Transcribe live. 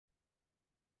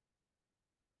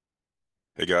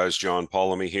Hey guys, John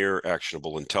Polemy here,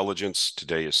 Actionable Intelligence.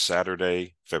 Today is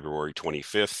Saturday, February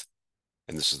 25th,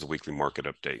 and this is the weekly market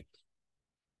update.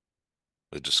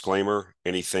 The disclaimer,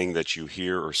 anything that you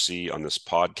hear or see on this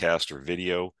podcast or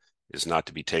video is not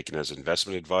to be taken as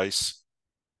investment advice.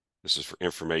 This is for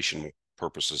information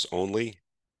purposes only.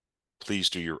 Please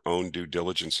do your own due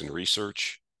diligence and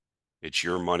research. It's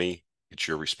your money, it's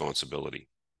your responsibility.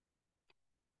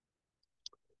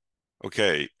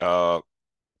 Okay,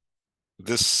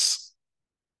 this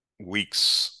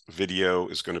week's video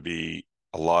is going to be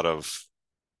a lot of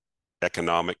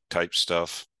economic type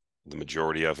stuff, the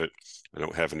majority of it. I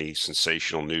don't have any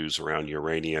sensational news around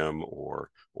uranium or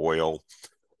oil,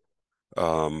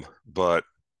 but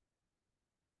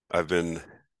I've been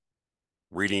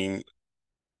reading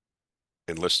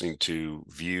and listening to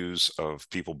views of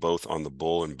people both on the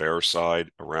bull and bear side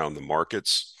around the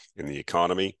markets and the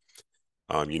economy.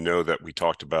 You know that we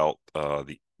talked about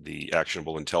the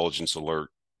actionable intelligence alert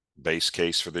base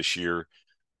case for this year,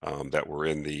 that we're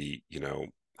in the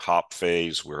hop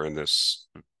phase. We're in this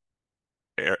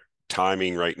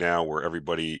timing right now where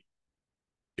everybody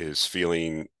is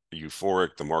feeling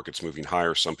euphoric. The market's moving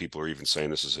higher. Some people are even saying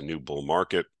this is a new bull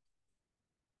market.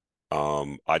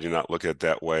 I do not look at it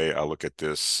that way. I look at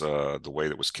this the way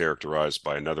that was characterized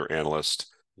by another analyst.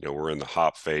 We're in the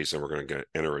hop phase and we're going to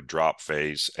enter a drop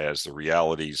phase as the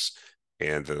realities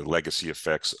and the legacy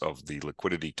effects of the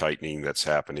liquidity tightening that's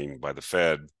happening by the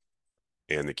Fed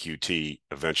and the QT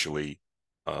eventually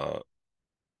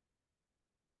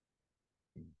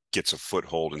gets a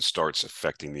foothold and starts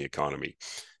affecting the economy.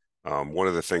 One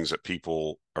of the things that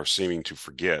people are seeming to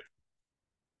forget,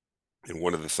 and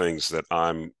one of the things that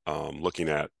I'm looking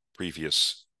at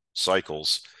previous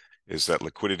cycles, is that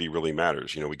liquidity really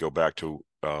matters. We go back to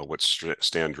what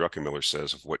Stan Druckenmiller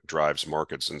says of what drives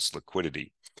markets, and it's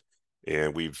liquidity.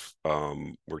 And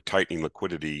we're tightening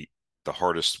liquidity the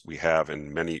hardest we have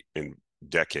in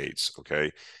decades.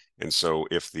 Okay, and so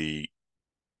if the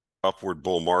upward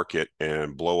bull market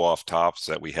and blow off tops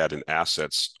that we had in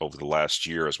assets over the last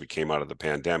year as we came out of the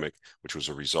pandemic, which was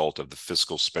a result of the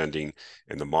fiscal spending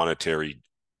and the monetary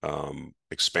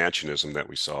expansionism that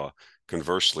we saw.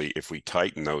 Conversely, if we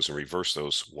tighten those and reverse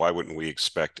those, why wouldn't we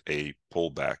expect a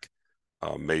pullback,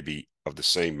 maybe of the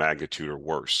same magnitude or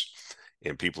worse?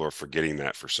 And people are forgetting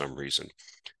that for some reason.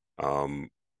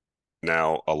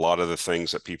 Now, a lot of the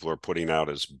things that people are putting out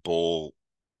as bull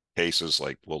cases,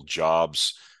 like, well,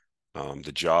 jobs,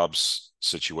 the jobs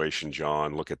situation,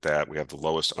 John, look at that. We have the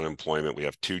lowest unemployment. We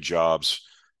have 2 jobs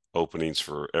openings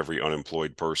for every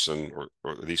unemployed person,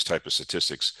 or these type of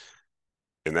statistics.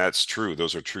 And that's true.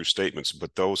 Those are true statements,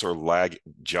 but those are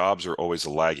jobs are always a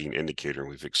lagging indicator.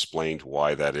 And we've explained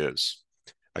why that is.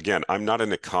 Again, I'm not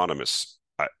an economist,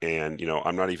 and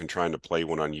I'm not even trying to play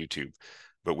one on YouTube,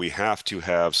 but we have to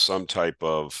have some type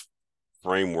of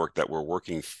framework that we're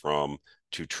working from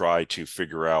to try to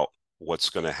figure out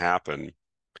what's going to happen.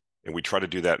 And we try to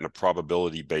do that in a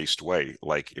probability-based way,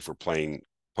 like if we're playing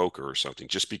poker or something.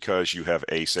 Just because you have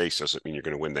ace-ace doesn't mean you're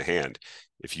going to win the hand.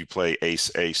 If you play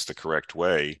ace-ace the correct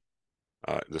way,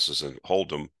 this is a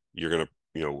hold'em, you're going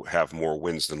to have more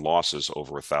wins than losses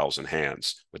over 1,000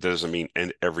 hands. But that doesn't mean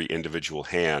every individual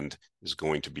hand is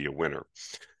going to be a winner.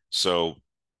 So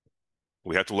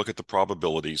we have to look at the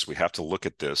probabilities. We have to look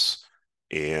at this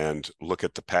and look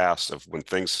at the past of when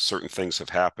certain things have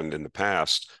happened in the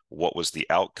past, what was the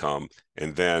outcome?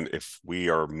 And then if we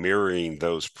are mirroring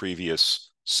those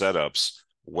previous setups,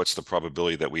 what's the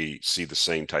probability that we see the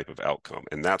same type of outcome?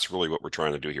 And that's really what we're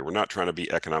trying to do here. We're not trying to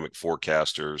be economic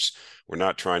forecasters. We're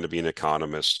not trying to be an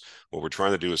economist. What we're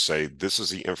trying to do is say, this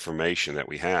is the information that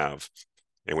we have.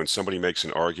 And when somebody makes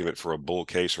an argument for a bull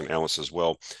case, or an analyst says,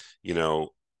 well,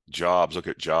 jobs, look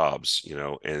at jobs,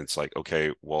 and it's like,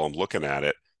 okay, well, I'm looking at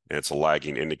it and it's a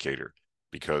lagging indicator,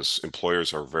 because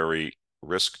employers are very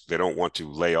they don't want to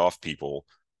lay off people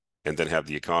and then have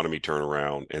the economy turn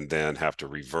around and then have to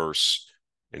reverse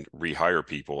and rehire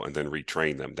people and then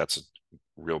retrain them. That's a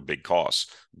real big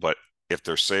cost. But if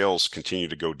their sales continue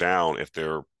to go down, if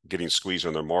they're getting squeezed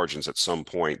on their margins, at some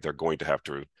point, they're going to have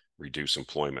to reduce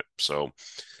employment. So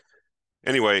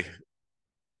anyway,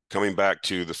 coming back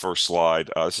to the first slide,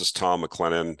 this is Tom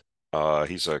McLennan.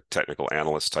 He's a technical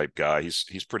analyst type guy.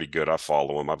 He's pretty good. I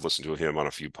follow him. I've listened to him on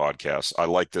a few podcasts. I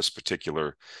like this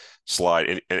particular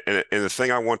slide. And the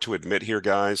thing I want to admit here,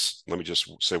 guys, let me just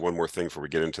say one more thing before we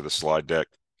get into the slide deck.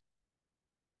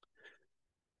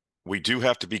 We do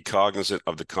have to be cognizant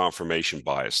of the confirmation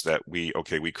bias that we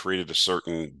created a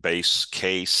certain base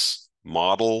case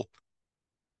model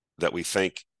that we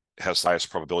think has the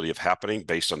highest probability of happening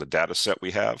based on the data set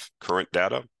we have, current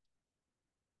data.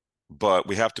 But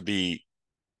we have to be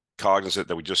cognizant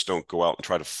that we just don't go out and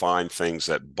try to find things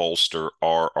that bolster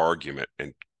our argument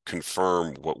and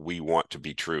confirm what we want to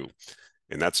be true.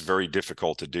 And that's very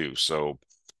difficult to do. So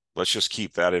let's just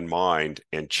keep that in mind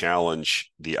and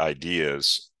challenge the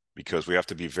ideas, because we have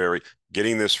to be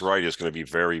getting this right is going to be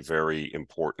very, very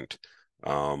important.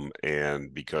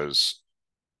 And because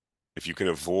if you can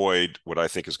avoid what I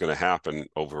think is going to happen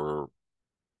over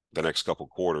the next couple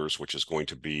quarters, which is going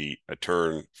to be a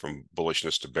turn from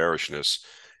bullishness to bearishness,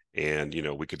 and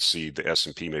we could see the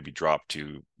S&P maybe drop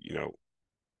to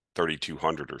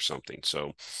 3,200 or something.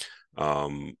 So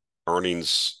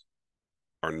earnings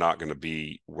are not going to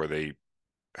be where they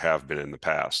have been in the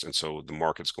past, and so the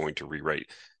market's going to re-rate.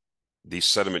 These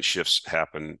sentiment shifts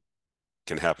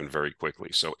can happen very quickly.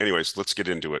 So anyways, let's get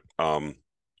into it. I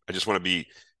just want to be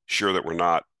sure that we're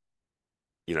not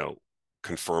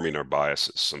confirming our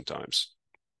biases sometimes.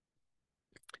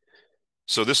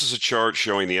 So this is a chart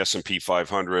showing the S&P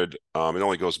 500. It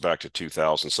only goes back to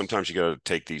 2000. Sometimes you got to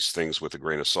take these things with a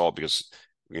grain of salt, because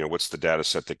what's the data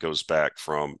set that goes back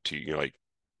from to like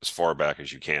as far back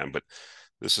as you can. But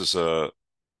this is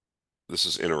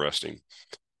interesting.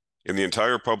 In the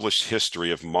entire published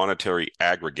history of monetary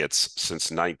aggregates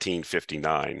since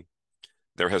 1959,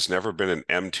 there has never been an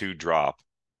M2 drop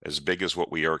as big as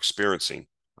what we are experiencing.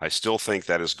 I still think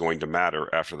that is going to matter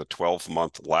after the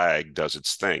 12-month lag does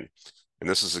its thing. And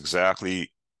this is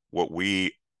exactly what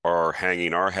we are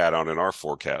hanging our hat on in our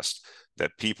forecast,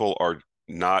 that people are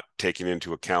not taking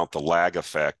into account the lag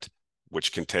effect,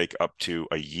 which can take up to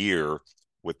a year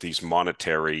with these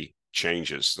monetary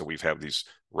changes that we've had, these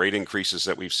rate increases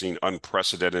that we've seen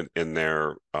unprecedented in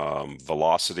their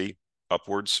velocity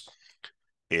upwards,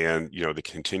 and the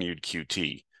continued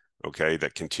QT, okay,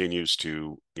 that continues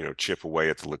to chip away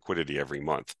at the liquidity every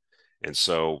month. And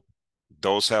so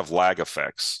those have lag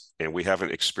effects, and we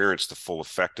haven't experienced the full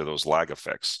effect of those lag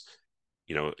effects.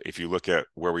 If you look at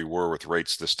where we were with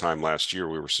rates this time last year,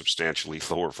 we were substantially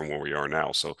lower from where we are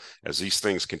now. So as these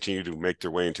things continue to make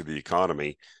their way into the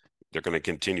economy, they're going to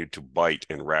continue to bite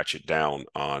and ratchet down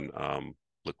on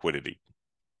liquidity.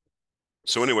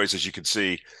 So anyways, as you can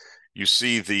see, you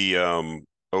see the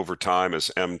over time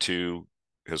as M2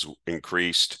 has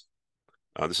increased.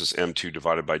 This is M2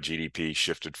 divided by GDP,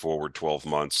 shifted forward 12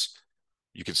 months.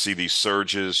 You can see these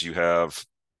surges. You have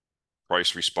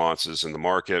price responses in the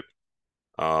market.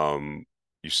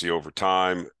 You see over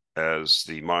time as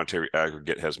the monetary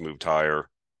aggregate has moved higher,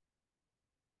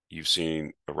 you've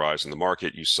seen a rise in the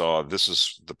market. You saw this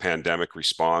is the pandemic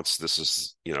response. This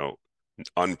is,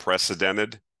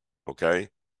 unprecedented. Okay.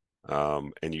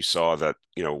 And you saw that,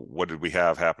 what did we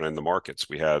have happen in the markets?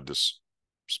 We had this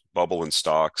bubble in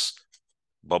stocks,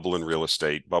 bubble in real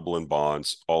estate, bubble in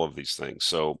bonds, all of these things.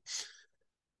 So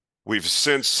we've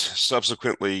since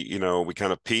subsequently, we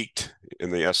kind of peaked in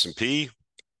the S&P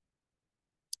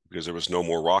because there was no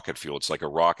more rocket fuel. It's like a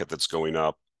rocket that's going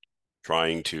up,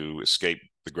 trying to escape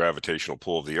the gravitational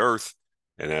pull of the Earth.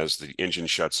 And as the engine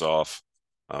shuts off,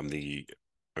 the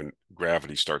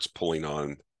gravity starts pulling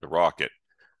on the rocket.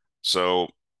 So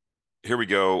here we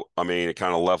go. I mean, it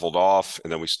kind of leveled off,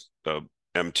 and then we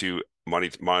M2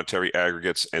 monetary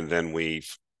aggregates, and then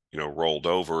we've rolled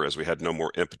over as we had no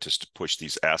more impetus to push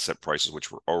these asset prices,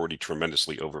 which were already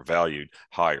tremendously overvalued,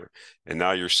 higher. And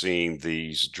now you're seeing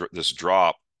this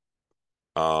drop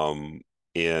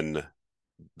in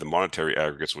the monetary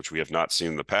aggregates, which we have not seen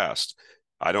in the past.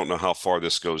 I don't know how far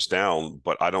this goes down,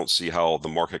 but I don't see how the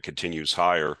market continues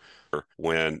higher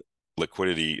when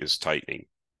liquidity is tightening.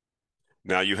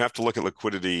 Now, you have to look at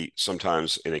liquidity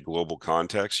sometimes in a global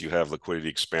context. You have liquidity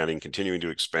expanding, continuing to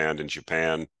expand in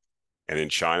Japan and in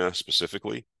China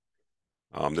specifically.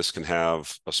 This can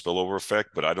have a spillover effect,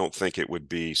 but I don't think it would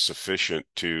be sufficient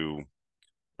to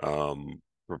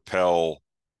propel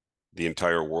the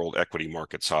entire world equity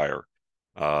markets higher.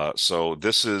 So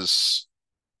this is,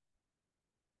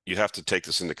 you have to take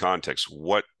this into context.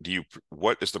 What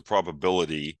is the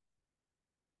probability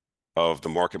of the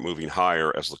market moving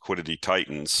higher as liquidity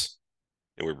tightens,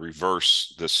 and we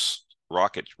reverse this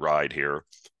rocket ride here,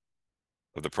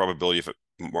 of the probability of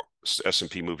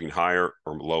S&P moving higher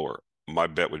or lower? My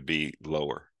bet would be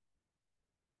lower.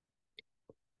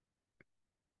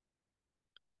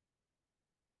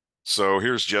 So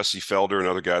here's Jesse Felder,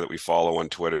 another guy that we follow on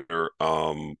Twitter.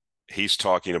 He's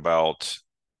talking about,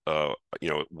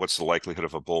 what's the likelihood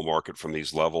of a bull market from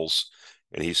these levels?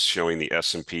 And he's showing the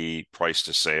S&P price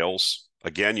to sales.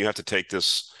 Again, you have to take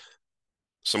this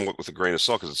somewhat with a grain of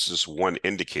salt, because it's just one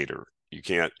indicator. You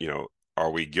can't, are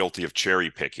we guilty of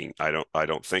cherry picking? I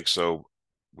don't think so.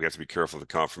 We have to be careful of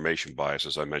the confirmation bias,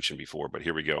 as I mentioned before, but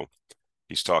here we go.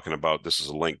 He's talking about, this is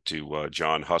a link to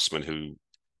John Hussman, who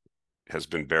has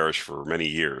been bearish for many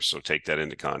years, so take that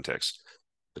into context.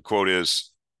 The quote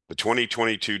is, the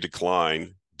 2022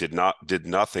 decline did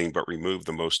nothing but remove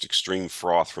the most extreme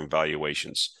froth from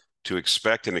valuations. To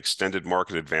expect an extended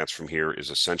market advance from here is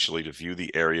essentially to view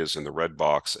the areas in the red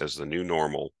box as the new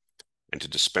normal and to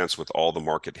dispense with all the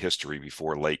market history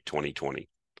before late 2020.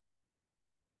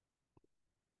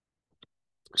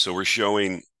 So we're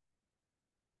showing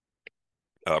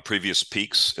previous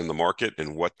peaks in the market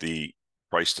and what the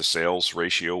price to sales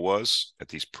ratio was at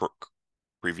these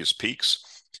previous peaks.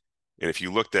 And if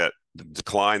you looked at the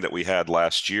decline that we had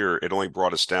last year, it only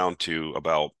brought us down to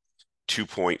about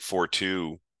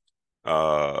 2.42,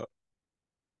 the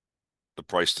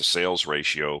price to sales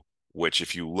ratio, which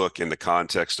if you look in the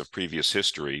context of previous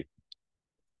history,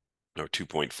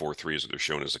 2.43 is what they're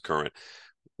shown as the current,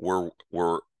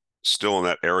 we're still in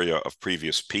that area of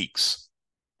previous peaks,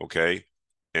 okay?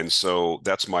 And so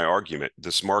that's my argument.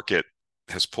 This market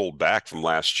has pulled back from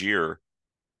last year,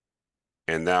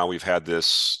 and now we've had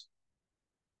this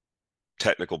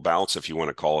technical bounce, if you want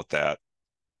to call it that.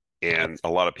 And a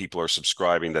lot of people are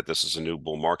subscribing that this is a new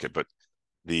bull market, but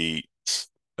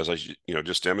as I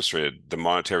just demonstrated, the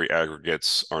monetary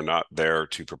aggregates are not there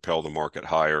to propel the market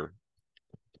higher.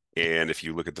 And if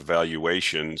you look at the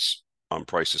valuations on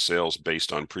price to sales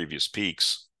based on previous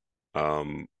peaks,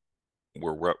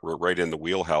 we're right in the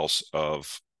wheelhouse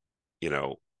of,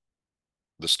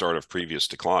 the start of previous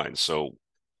declines. So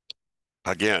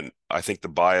again, I think the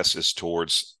bias is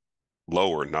towards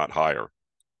lower, not higher,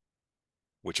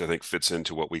 which I think fits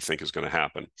into what we think is going to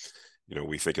happen.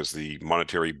 We think as the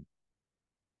monetary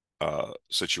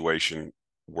situation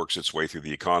works its way through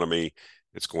the economy,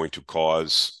 it's going to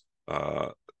cause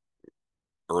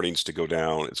earnings to go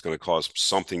down. It's going to cause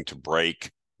something to break,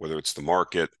 whether it's the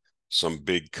market, some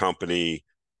big company.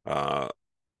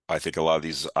 I think a lot of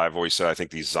these, I've always said, I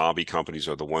think these zombie companies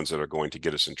are the ones that are going to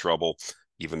get us in trouble,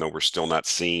 even though we're still not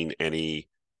seeing any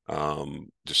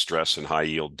distress in high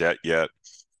yield debt yet,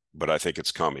 but I think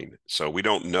it's coming. So we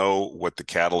don't know what the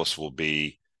catalyst will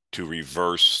be to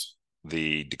reverse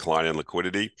the decline in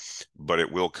liquidity, but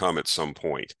it will come at some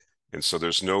point. And so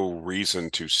there's no reason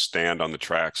to stand on the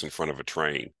tracks in front of a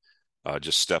train.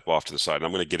 Just step off to the side. And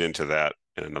I'm going to get into that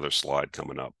in another slide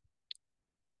coming up.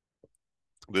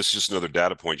 This is just another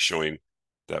data point showing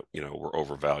that, we're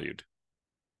overvalued.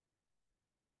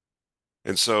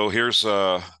 And so here's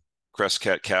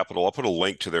Crescat Capital. I'll put a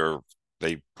link to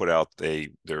they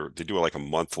do like a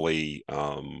monthly, I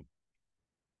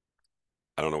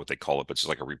don't know what they call it, but it's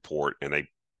like a report, and they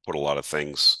put a lot of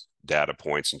things, data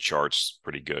points and charts,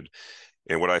 pretty good.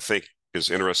 And what I think is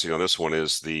interesting on this one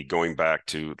is the going back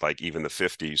to like even the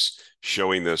 50s,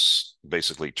 showing this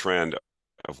basically trend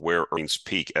of where earnings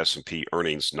peak, S&P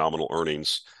earnings, nominal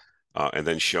earnings, and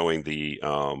then showing the,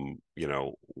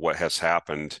 what has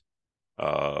happened,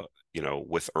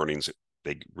 with earnings.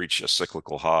 They reach a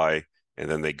cyclical high and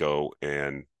then they go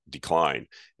and decline.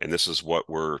 And this is what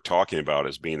we're talking about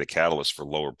as being the catalyst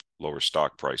for lower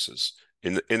stock prices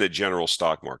in the general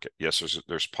stock market. Yes,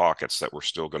 there's pockets that we're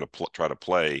still going to try to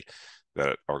play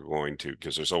that are going to,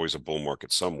 because there's always a bull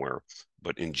market somewhere.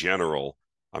 But in general,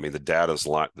 I mean, the data's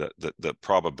the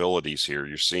probabilities here,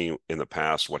 you're seeing in the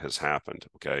past what has happened,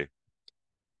 okay?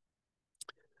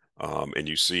 And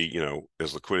you see,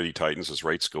 as liquidity tightens, as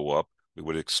rates go up, we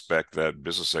would expect that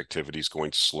business activity is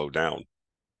going to slow down.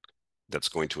 That's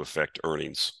going to affect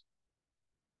earnings.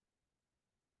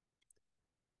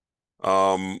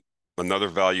 Another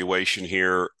valuation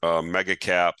here, mega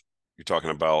cap. You're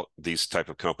talking about these type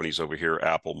of companies over here,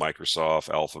 Apple, Microsoft,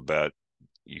 Alphabet.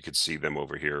 You could see them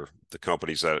over here, the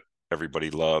companies that everybody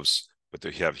loves, but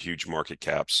they have huge market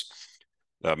caps.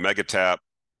 Mega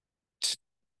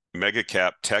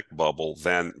cap tech bubble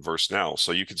then versus now.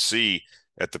 So you could see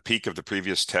at the peak of the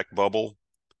previous tech bubble,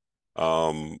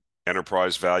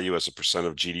 enterprise value as a percent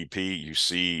of GDP, you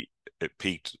see it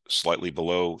peaked slightly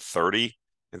below 30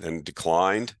 and then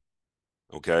declined,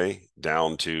 okay,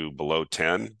 down to below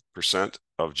 10%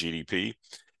 of GDP.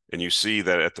 And you see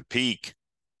that at the peak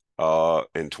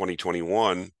in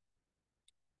 2021,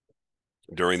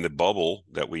 during the bubble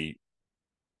that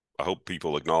I hope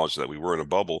people acknowledge that we were in a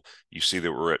bubble, you see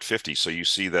that we're at 50. So you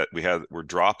see that we're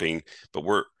dropping, but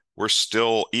we're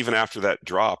still, even after that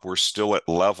drop, we're still at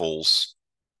levels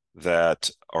that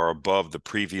are above the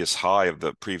previous high of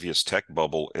the previous tech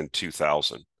bubble in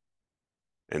 2000.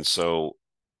 And so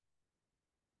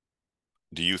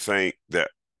do you think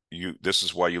that this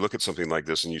is why you look at something like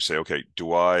this and you say, okay,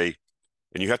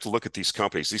 and you have to look at these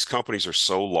companies. These companies are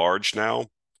so large now,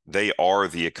 they are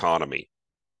the economy,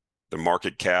 the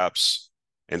market caps.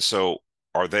 And so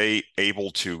are they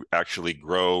able to actually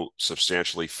grow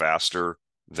substantially faster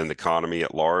than the economy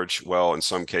at large? Well, in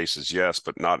some cases, yes,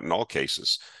 but not in all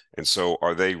cases. And so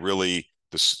are they really,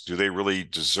 do they really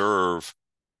deserve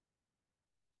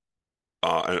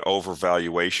an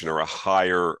overvaluation or a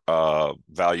higher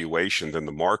valuation than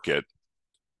the market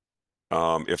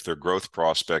if their growth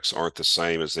prospects aren't the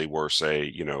same as they were,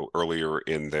 say, earlier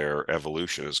in their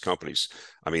evolution as companies?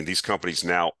 I mean, these companies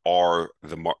now are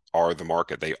the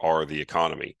market. They are the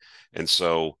economy. And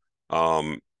so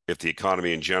if the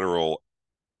economy in general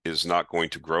is not going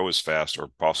to grow as fast or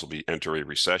possibly enter a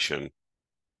recession,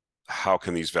 how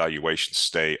can these valuations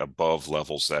stay above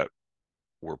levels that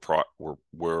were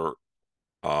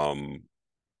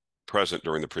present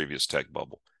during the previous tech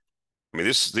bubble? I mean,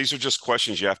 these are just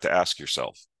questions you have to ask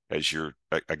yourself as you're,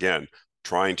 again,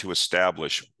 trying to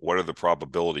establish what are the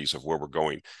probabilities of where we're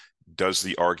going. Does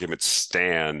the argument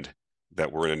stand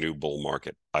that we're in a new bull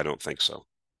market? I don't think so.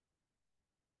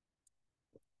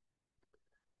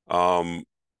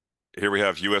 Here we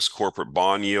have U.S. corporate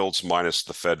bond yields minus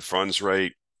the Fed funds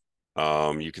rate.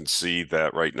 You can see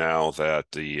that right now that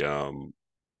the,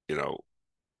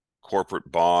 corporate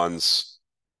bonds,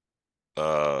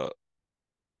 I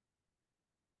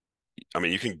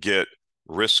mean, you can get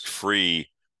risk-free,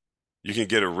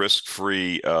 a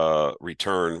risk-free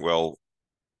return, well,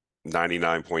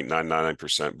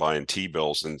 99.999% buying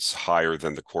T-bills, and it's higher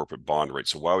than the corporate bond rate.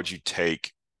 So why would you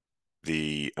take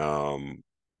the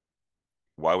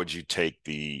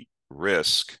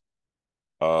risk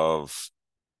of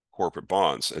corporate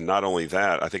bonds? And not only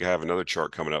that, I think I have another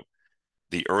chart coming up.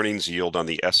 The earnings yield on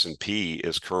the S&P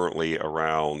is currently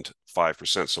around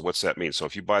 5%. So what's that mean? So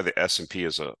if you buy the S&P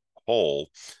as a whole,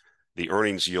 the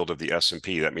earnings yield of the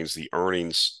S&P, that means the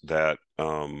earnings that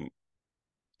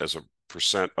as a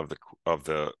percent of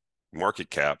the market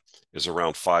cap is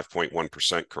around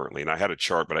 5.1% currently. And I had a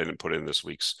chart, but I didn't put it in this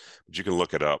week's, but you can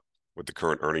look it up with the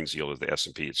current earnings yield of the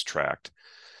S&P. It's tracked.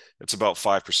 It's about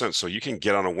 5%. So you can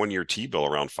get on a 1-year T-bill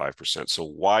around 5%. So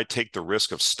why take the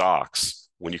risk of stocks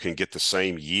when you can get the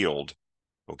same yield?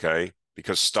 Okay.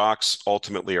 Because stocks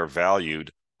ultimately are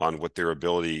valued on what their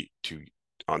ability to,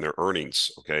 on their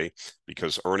earnings. Okay.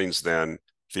 Because earnings then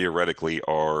theoretically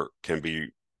can be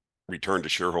returned to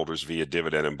shareholders via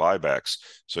dividend and buybacks.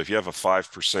 So if you have a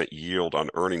 5% yield on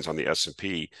earnings on the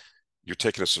S&P, you're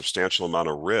taking a substantial amount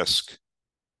of risk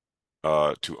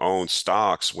to own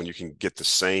stocks when you can get the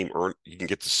same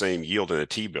yield in a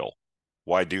T-bill.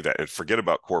 Why do that? And forget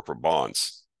about corporate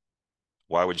bonds.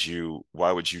 Why would you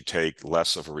take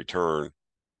less of a return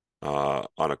on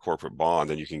a corporate bond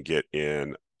than you can get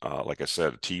in, like I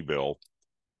said, a T-bill?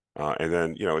 And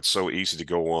then, it's so easy to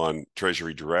go on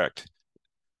Treasury Direct.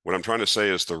 What I'm trying to say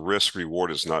is the risk reward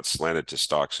is not slanted to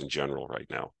stocks in general right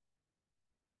now.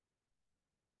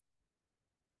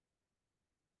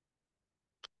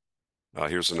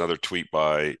 Here's another tweet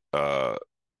by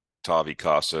Tavi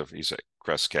Costa. He's at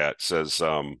Crescat. Says,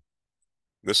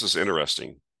 this is interesting.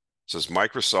 It says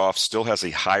Microsoft still has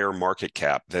a higher market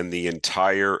cap than the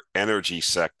entire energy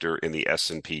sector in the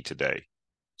S&P today.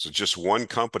 So just one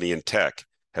company in tech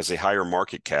has a higher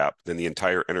market cap than the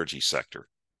entire energy sector.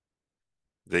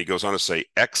 Then he goes on to say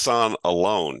Exxon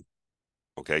alone,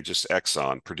 okay, just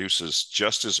Exxon, produces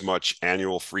just as much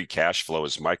annual free cash flow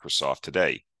as Microsoft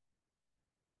today.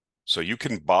 So you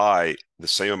can buy the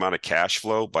same amount of cash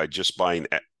flow by just buying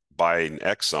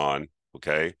Exxon,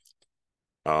 okay,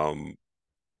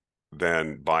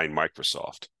 than buying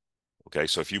Microsoft. Okay,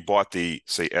 so if you bought the,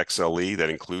 say, XLE, that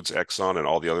includes Exxon and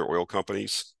all the other oil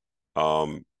companies,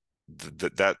 the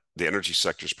energy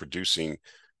sector is producing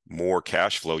more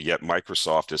cash flow, yet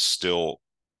Microsoft is still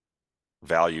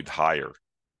valued higher.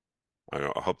 I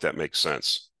hope that makes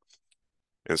sense.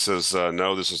 It says,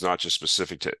 no, this is not just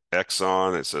specific to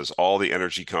Exxon. It says all the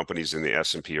energy companies in the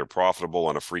S&P are profitable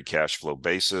on a free cash flow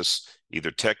basis.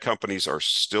 Either tech companies are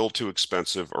still too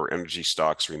expensive or energy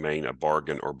stocks remain a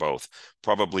bargain, or both.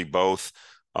 Probably both.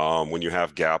 When you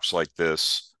have gaps like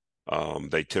this,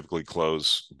 they typically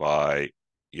close by,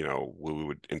 we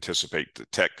would anticipate the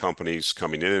tech companies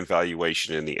coming in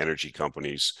valuation and the energy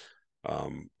companies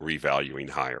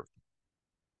revaluing higher.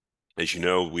 As you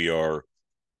know, we are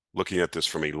looking at this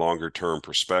from a longer term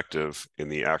perspective in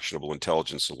the Actionable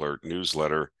Intelligence Alert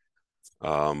newsletter.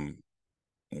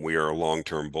 We are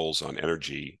long-term bulls on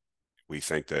energy. We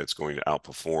think that it's going to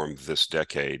outperform this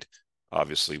decade,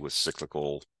 obviously with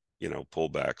cyclical,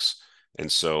 pullbacks.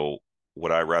 And so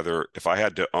if I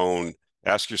had to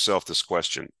ask yourself this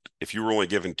question: if you were only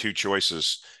given two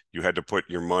choices, you had to put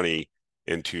your money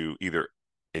into either,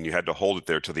 and you had to hold it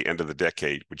there till the end of the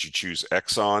decade, would you choose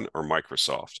Exxon or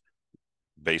Microsoft?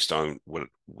 based on what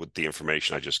the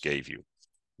information I just gave you.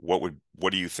 What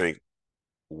do you think?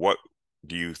 What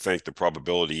do you think the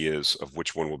probability is of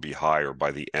which one will be higher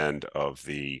by the end of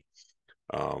the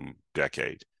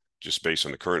decade, just based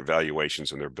on the current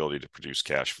valuations and their ability to produce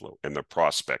cash flow and the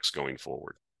prospects going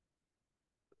forward?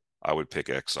 I would pick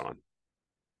Exxon,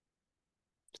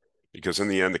 because in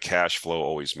the end, the cash flow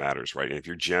always matters, right? And if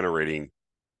you're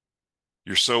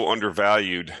so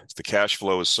undervalued, the cash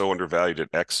flow is so undervalued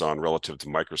at Exxon relative to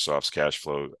Microsoft's cash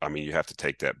flow. I mean, you have to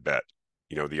take that bet.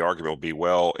 The argument will be,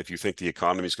 well, if you think the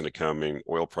economy is going to come in,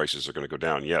 oil prices are going to go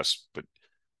down. Yes, but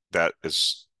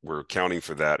we're accounting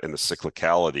for that in the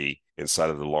cyclicality inside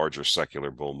of the larger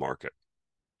secular bull market.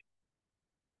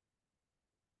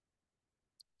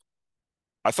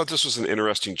 I thought this was an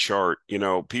interesting chart.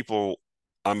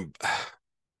 I'm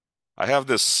I have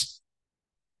this,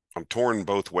 I'm torn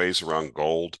both ways around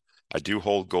gold. I do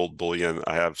hold gold bullion.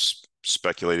 I have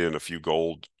speculated in a few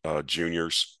gold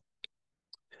juniors.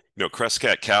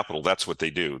 Crescat Capital, that's what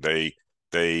they do.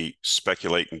 They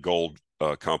speculate in gold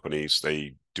companies.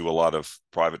 They do a lot of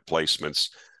private placements.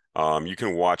 You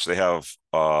can watch, they have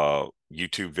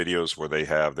YouTube videos where they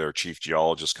have their chief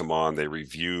geologists come on. They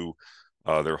review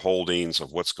their holdings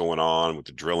of what's going on with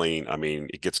the drilling. I mean,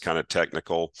 it gets kind of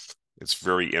technical. It's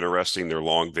very interesting. They're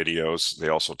long videos. They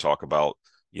also talk about,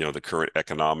 the current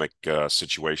economic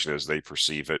situation as they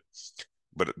perceive it.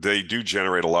 But they do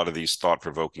generate a lot of these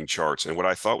thought-provoking charts. And what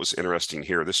I thought was interesting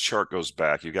here, this chart goes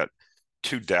back. You got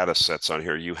two data sets on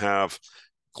here. You have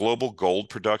global gold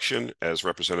production as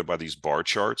represented by these bar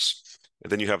charts,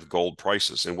 and then you have gold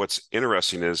prices. And what's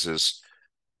interesting is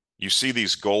you see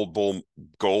these gold bull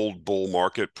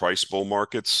market, price bull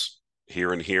markets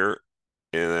here and here.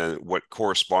 And then what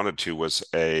corresponded to was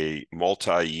a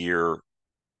multi-year,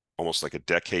 almost like a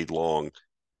decade-long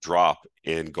drop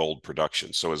in gold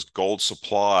production. So as gold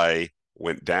supply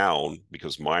went down,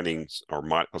 because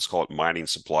let's call it mining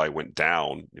supply went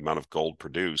down, the amount of gold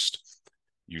produced,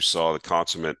 you saw the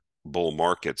consummate bull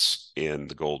markets in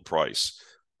the gold price.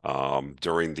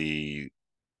 During the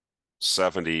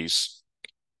 70s,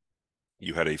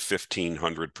 you had a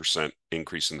 1,500%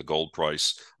 increase in the gold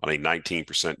price on a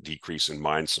 19% decrease in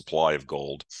mine supply of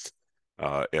gold.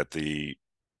 At the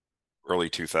early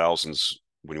 2000s,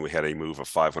 when we had a move of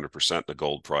 500% in the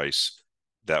gold price,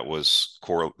 that was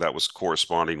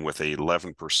corresponding with a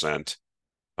 11%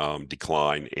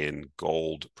 decline in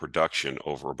gold production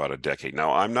over about a decade.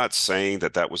 Now, I'm not saying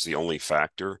that was the only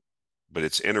factor, but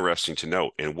it's interesting to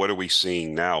note. And what are we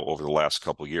seeing now over the last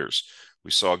couple of years?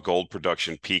 We saw gold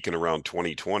production peaking around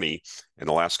 2020. In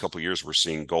the last couple of years, we're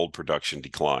seeing gold production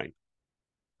decline,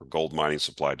 or gold mining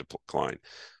supply decline.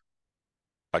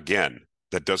 Again,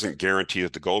 that doesn't guarantee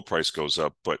that the gold price goes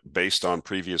up, but based on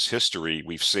previous history,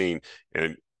 we've seen,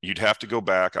 and you'd have to go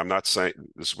back. I'm not saying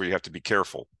this is where you have to be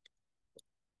careful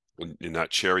and not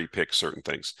cherry pick certain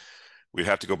things. We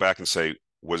have to go back and say,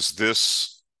 was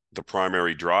this the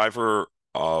primary driver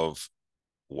of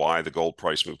why the gold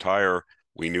price moved higher?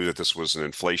 We knew that this was an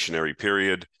inflationary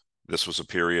period. This was a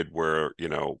period where,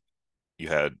 you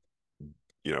had,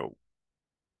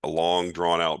 a long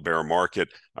drawn out bear market.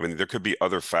 I mean, there could be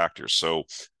other factors. So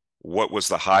what was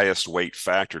the highest weight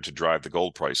factor to drive the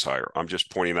gold price higher? I'm just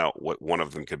pointing out what one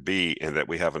of them could be, and that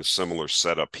we have a similar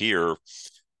setup here.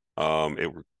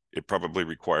 It probably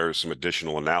requires some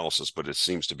additional analysis, but it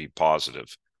seems to be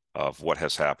positive of what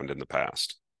has happened in the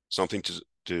past. Something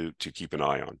to keep an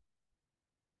eye on.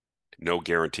 No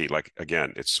guarantee. Like,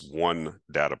 again, it's one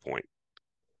data point.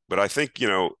 But I think,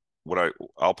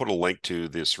 I'll put a link to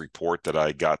this report that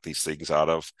I got these things out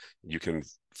of. You can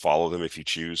follow them if you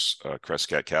choose.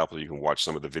 Crescat Capital. You can watch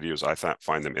some of the videos. I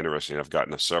find them interesting. I've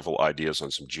gotten several ideas on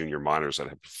some junior miners that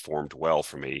have performed well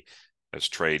for me as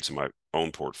trades in my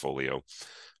own portfolio.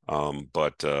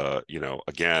 But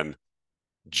again,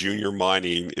 junior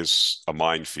mining is a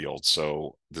minefield.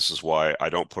 So this is why I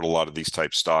don't put a lot of these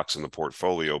type stocks in the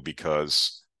portfolio,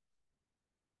 because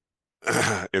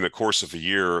in the course of a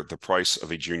year, the price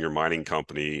of a junior mining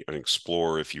company, an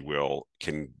explorer, if you will,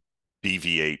 can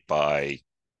deviate by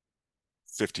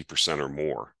 50% or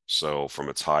more. So from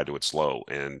its high to its low,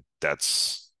 and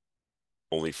that's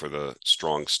only for the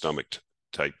strong stomached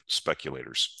type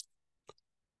speculators.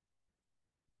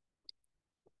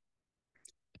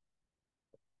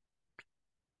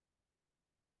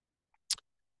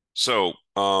 So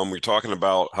we're talking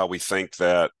about how we think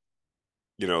that,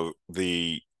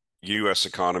 the U.S.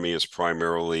 economy is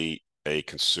primarily a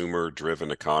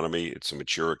consumer-driven economy. It's a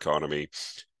mature economy.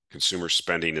 Consumer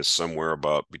spending is somewhere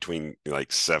about between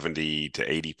like 70 to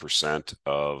 80%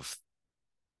 of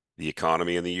the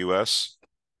economy in the U.S.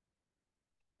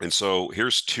 And so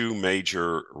here's two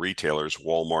major retailers,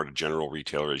 Walmart, a general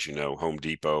retailer, as you know, Home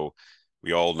Depot.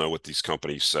 We all know what these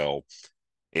companies sell.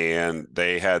 And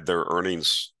they had their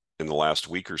earnings in the last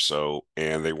week or so,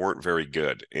 and they weren't very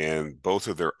good. And both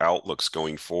of their outlooks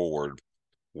going forward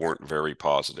weren't very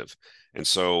positive. And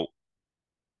so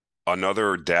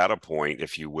another data point,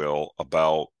 if you will,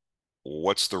 about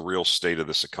what's the real state of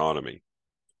this economy.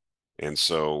 And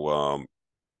so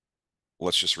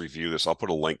let's just review this. I'll put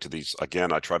a link to these.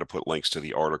 Again, I try to put links to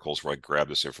the articles where I grab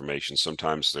this information.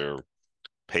 Sometimes they're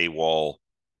paywall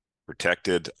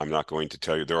protected. I'm not going to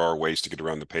tell you. There are ways to get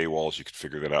around the paywalls. You can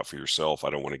figure that out for yourself. I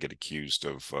don't want to get accused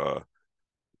of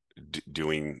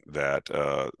doing that.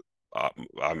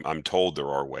 I'm told there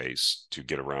are ways to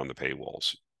get around the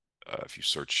paywalls. If you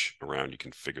search around, you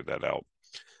can figure that out.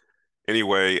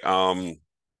 Anyway,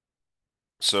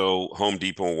 so Home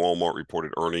Depot and Walmart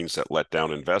reported earnings that let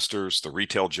down investors. The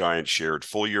retail giant shared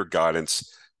full-year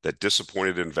guidance that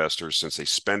disappointed investors since a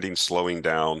spending slowing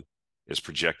down is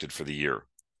projected for the year.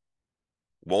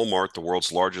 Walmart, the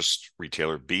world's largest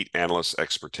retailer, beat analysts'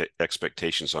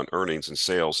 expectations on earnings and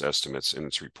sales estimates in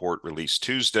its report released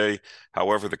Tuesday.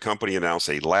 However, the company announced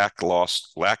a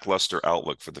lackluster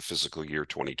outlook for the fiscal year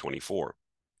 2024.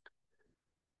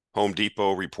 Home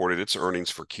Depot reported its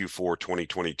earnings for Q4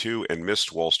 2022 and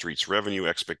missed Wall Street's revenue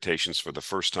expectations for the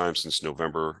first time since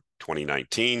November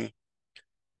 2019.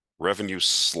 Revenue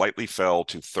slightly fell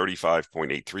to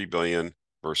 $35.83 billion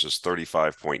versus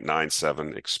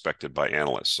 35.97 expected by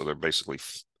analysts. So they're basically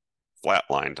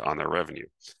flatlined on their revenue.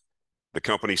 The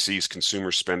company sees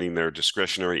consumers spending their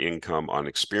discretionary income on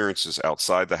experiences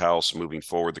outside the house. Moving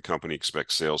forward, the company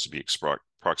expects sales to be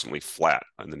approximately flat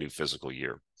in the new fiscal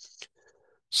year.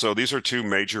 So these are two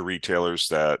major retailers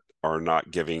that are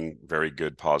not giving very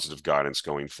good positive guidance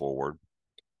going forward.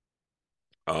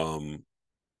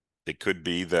 It could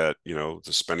be that, you know,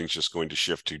 the spending's just going to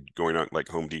shift to going out, like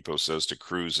Home Depot says, to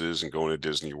cruises and going to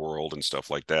Disney World and stuff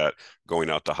like that, going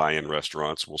out to high-end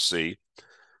restaurants. We'll see.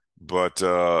 But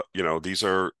you know, these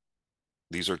are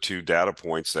two data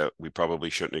points that we probably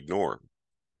shouldn't ignore.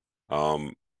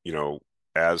 You know,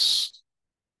 as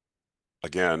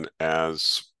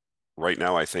right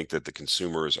now, I think that the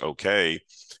consumer is okay.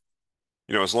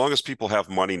 You know, as long as people have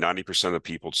money, 90% of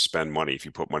people spend money. If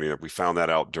you put money there, we found that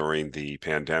out during the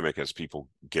pandemic as people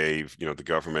gave, you know, the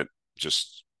government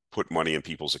just put money in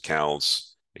people's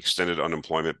accounts, extended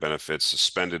unemployment benefits,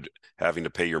 suspended having to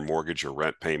pay your mortgage or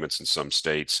rent payments in some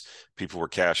states. People were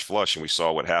cash flush, and we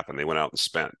saw what happened. They went out and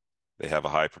spent. They have a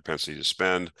high propensity to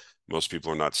spend. Most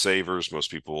people are not savers.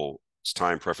 Most people's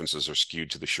time preferences are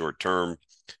skewed to the short term.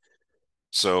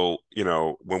 So, you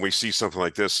know, when we see something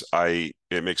like this,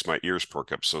 it makes my ears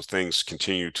perk up. So things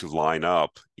continue to line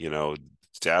up, you know,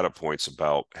 data points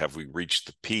about have we reached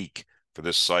the peak for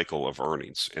this cycle of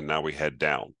earnings, and now we head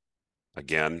down.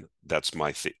 Again, that's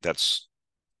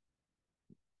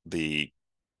the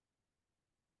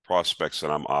prospects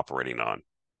that I'm operating on.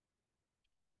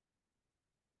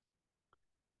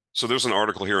 So there's an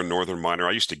article here in Northern Miner.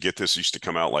 I used to get this, used to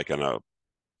come out like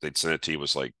they'd send it to you, it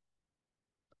was like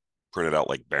printed out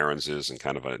like Barron's and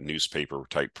kind of a newspaper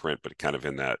type print, but kind of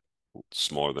in that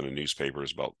smaller than a newspaper,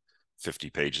 is about 50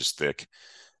 pages thick.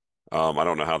 I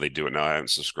don't know how they do it now. I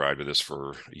haven't subscribed to this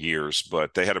for years,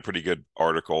 but they had a pretty good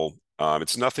article.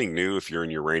 It's nothing new if you're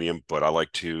in uranium, but I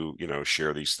like to, you know,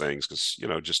 share these things because, you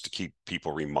know, just to keep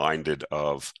people reminded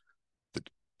of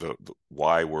the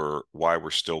why we're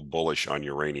still bullish on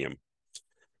uranium.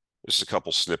 Just a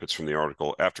couple snippets from the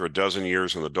article. After a dozen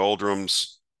years in the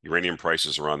doldrums, uranium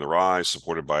prices are on the rise,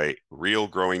 supported by real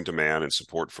growing demand and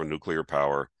support for nuclear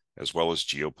power, as well as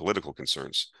geopolitical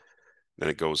concerns. Then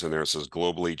it goes in there and says,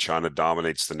 globally, China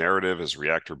dominates the narrative as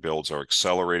reactor builds are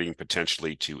accelerating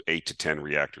potentially to 8 to 10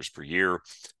 reactors per year.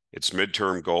 Its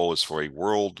midterm goal is for a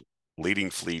world leading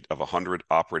fleet of 100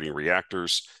 operating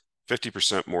reactors,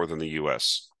 50% more than the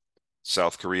U.S.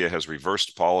 South Korea has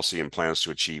reversed policy and plans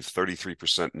to achieve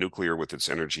 33% nuclear with its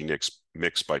energy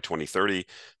mix by 2030.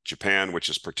 Japan, which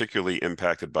is particularly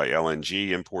impacted by LNG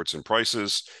imports and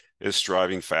prices, is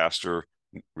striving faster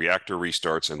reactor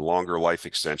restarts and longer life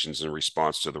extensions in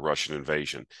response to the Russian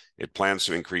invasion. It plans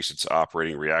to increase its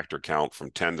operating reactor count from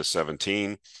 10 to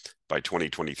 17 by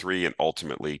 2023 and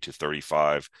ultimately to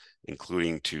 35,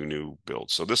 including 2 new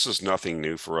builds. So this is nothing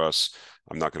new for us.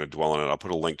 I'm not going to dwell on it. I'll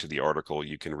put a link to the article.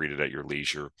 You can read it at your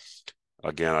leisure.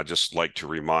 Again, I just like to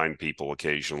remind people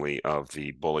occasionally of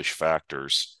the bullish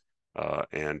factors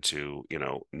and to, you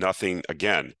know, nothing,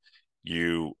 again,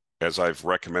 as I've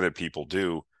recommended people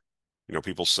do, you know,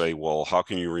 people say, well, how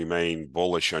can you remain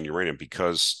bullish on uranium?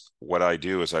 Because what I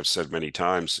do, as I've said many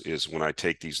times, is when I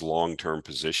take these long-term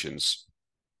positions,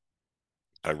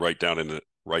 I write down in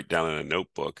a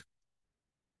notebook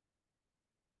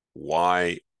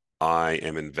why I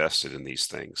am invested in these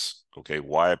things. Okay,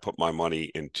 why I put my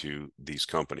money into these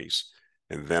companies,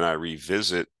 and then I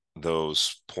revisit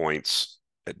those points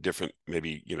at different,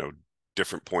 maybe,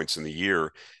 different points in the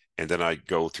year, and then I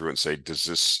go through and say,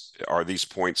 are these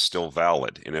points still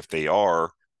valid? And if they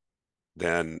are,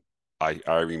 then I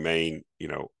remain,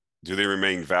 do they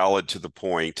remain valid to the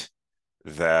point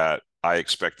that I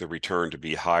expect the return to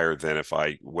be higher than if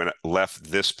I left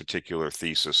this particular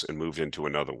thesis and moved into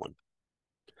another one?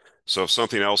 So if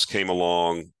something else came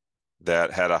along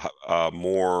that had a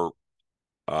more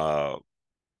uh,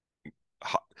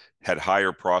 had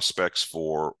higher prospects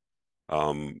for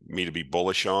me to be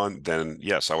bullish on, then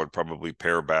yes, I would probably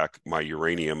pare back my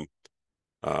uranium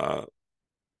uh,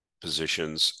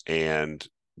 positions and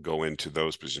go into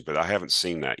those positions. But I haven't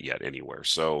seen that yet anywhere.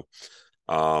 So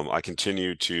I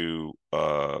continue to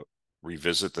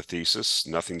revisit the thesis.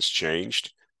 Nothing's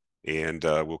changed, and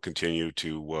we'll continue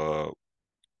to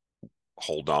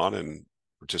hold on and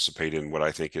participate in what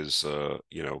I think is,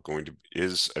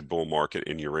 is a bull market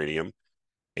in uranium,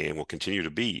 and will continue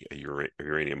to be a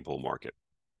uranium bull market.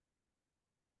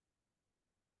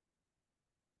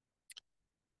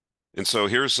 And so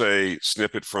here's a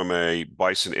snippet from a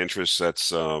Bison Interest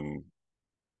that's came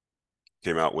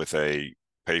out with a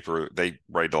paper. They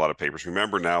write a lot of papers.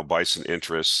 Remember now, Bison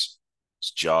Interests,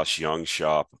 it's Josh Young's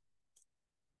shop,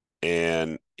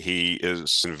 and he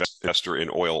is an investor in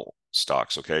oil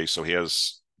stocks. Okay, so he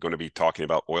has going to be talking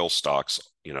about oil stocks,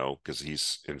 because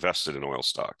he's invested in oil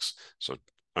stocks. So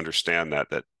understand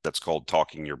that's called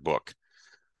talking your book.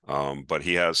 But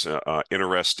he has an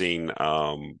interesting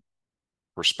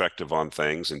perspective on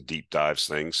things and deep dives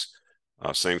things.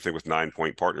 Same thing with 9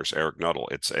 Point Partners, Eric Nuttall.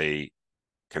 It's a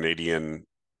Canadian,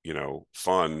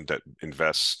 fund that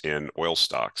invests in oil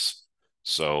stocks.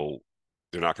 So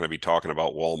they're not going to be talking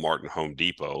about Walmart and Home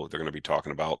Depot. They're going to be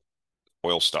talking about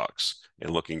oil stocks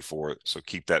and looking for it. So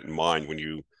keep that in mind when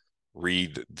you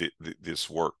read this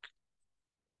work.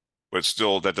 But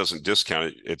still, that doesn't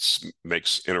discount it. It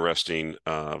makes interesting,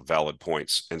 valid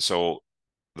points. And so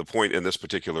the point in this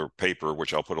particular paper,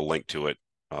 which I'll put a link to it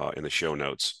in the show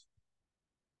notes,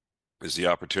 is the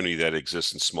opportunity that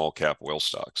exists in small cap oil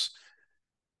stocks.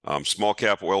 Small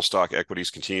cap oil stock equities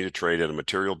continue to trade at a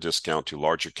material discount to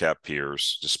larger cap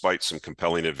peers, despite some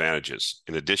compelling advantages.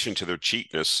 In addition to their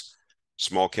cheapness,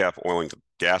 small cap oil and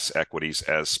gas equities,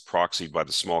 as proxied by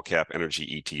the small cap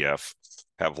energy ETF,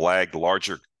 have lagged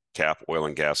larger cap oil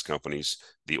and gas companies,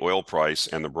 the oil price,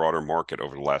 and the broader market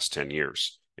over the last 10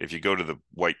 years. If you go to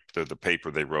the paper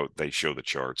they wrote, they show the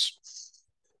charts.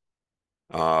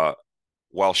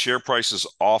 While share prices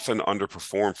often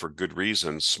underperform for good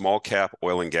reasons, small cap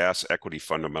oil and gas equity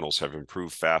fundamentals have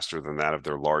improved faster than that of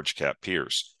their large cap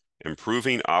peers.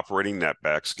 Improving operating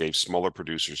netbacks gave smaller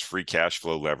producers free cash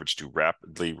flow leverage to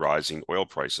rapidly rising oil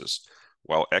prices,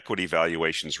 while equity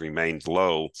valuations remained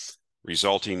low,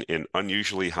 resulting in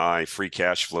unusually high free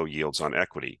cash flow yields on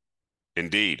equity.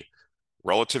 Indeed,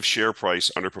 relative share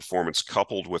price underperformance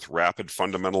coupled with rapid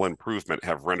fundamental improvement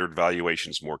have rendered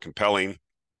valuations more compelling,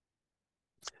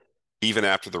 even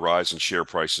after the rise in share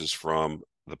prices from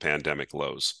the pandemic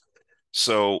lows.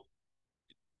 So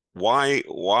why,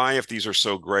 if these are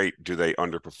so great, do they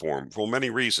underperform? Well, many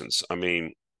reasons. I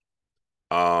mean,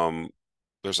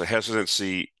 there's a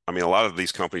hesitancy. I mean, a lot of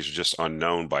these companies are just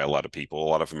unknown by a lot of people. A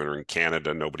lot of them are in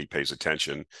Canada. Nobody pays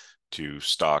attention to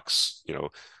stocks.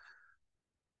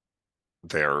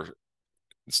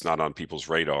 It's not on people's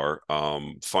radar.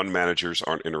 Fund managers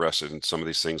aren't interested in some of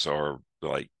these things. Are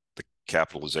like the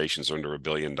capitalizations under $1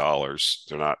 billion.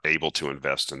 They're not able to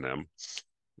invest in them.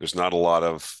 There's not a lot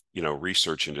of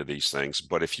research into these things.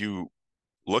 But if you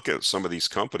look at some of these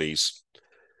companies,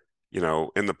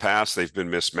 in the past, they've been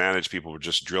mismanaged. People were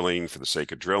just drilling for the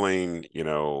sake of drilling.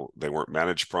 They weren't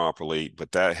managed properly.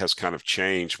 But that has kind of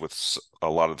changed with a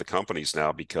lot of the companies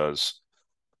now because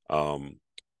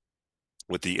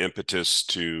with the impetus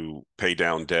to pay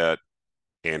down debt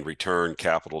and return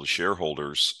capital to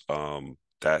shareholders,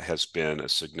 that has been a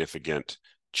significant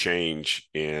change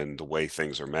in the way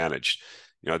things are managed.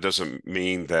 It doesn't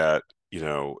mean that,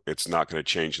 it's not going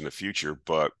to change in the future,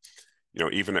 but,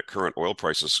 even at current oil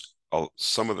prices,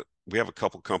 we have a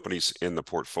couple companies in the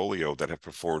portfolio that have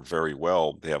performed very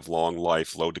well. They have long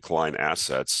life, low decline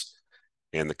assets,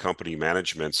 and the company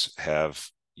managements have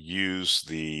used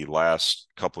the last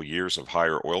couple years of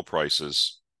higher oil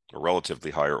prices, or relatively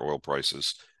higher oil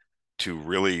prices, to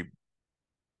really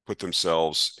put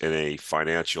themselves in a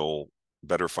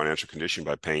better financial condition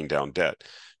by paying down debt,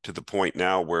 to the point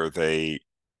now where they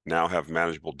now have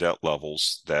manageable debt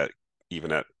levels that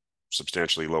even at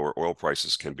substantially lower oil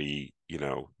prices, can be,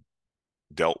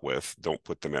 dealt with. Don't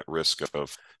put them at risk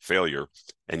of failure,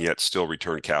 and yet still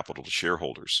return capital to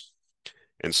shareholders.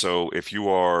 And so if you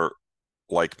are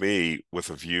like me with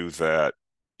a view that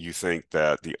you think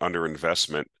that the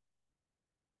underinvestment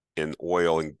in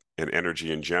oil and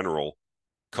energy in general,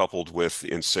 coupled with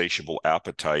the insatiable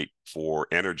appetite for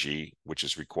energy, which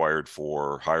is required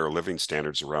for higher living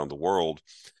standards around the world,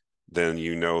 then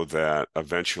you know that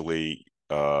eventually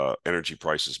energy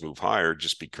prices move higher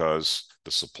just because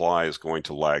the supply is going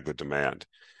to lag the demand.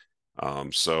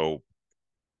 So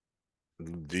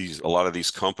a lot of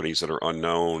these companies that are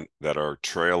unknown, that are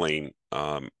trailing,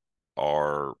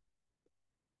 are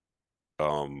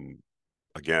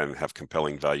again have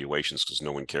compelling valuations because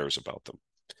no one cares about them.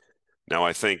 Now,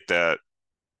 I think that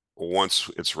once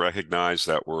it's recognized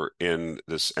that we're in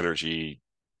this energy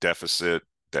deficit,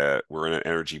 that we're in an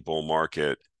energy bull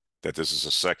market, that this is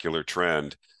a secular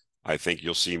trend, I think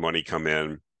you'll see money come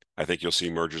in. I think you'll see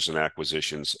mergers and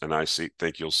acquisitions, and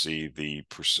think you'll see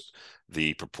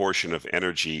the proportion of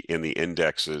energy in the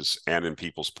indexes and in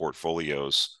people's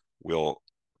portfolios will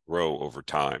grow over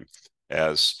time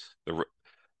as the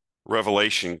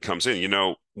revelation comes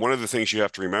in. One of the things you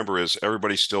have to remember is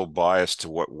everybody's still biased to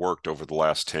what worked over the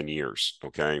last 10 years.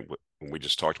 Okay. When we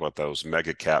just talked about those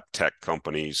mega cap tech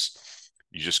companies,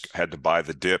 you just had to buy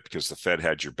the dip because the Fed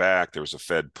had your back. There was a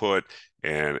Fed put,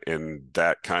 and in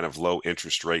that kind of low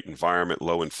interest rate environment,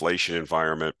 low inflation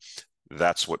environment,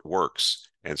 that's what works.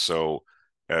 And so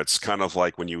it's kind of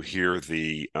like when you hear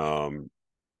the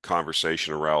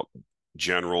conversation around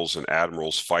generals and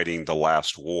admirals fighting the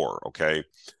last war. Okay.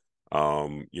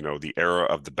 The era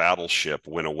of the battleship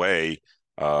went away,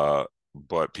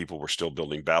 but people were still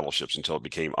building battleships until it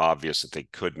became obvious that they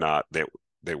could not,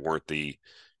 they weren't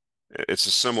it's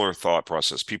a similar thought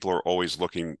process. People are always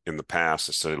looking in the past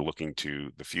instead of looking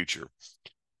to the future.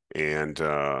 And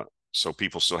so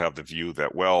people still have the view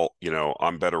that, well,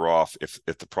 I'm better off if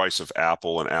the price of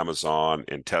Apple and Amazon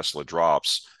and Tesla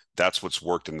drops. That's what's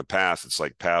worked in the past. It's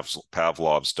like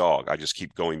Pavlov's dog. I just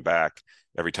keep going back.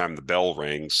 Every time the bell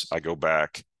rings, I go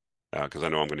back because I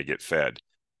know I'm going to get fed.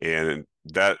 And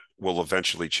that will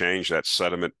eventually change. That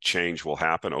sentiment change will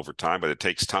happen over time, but it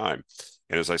takes time.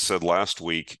 And as I said last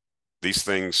week, these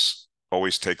things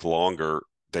always take longer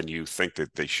than you think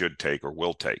that they should take or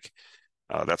will take.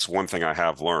 That's one thing I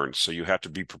have learned. So you have to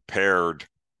be prepared.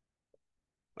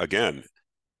 Again,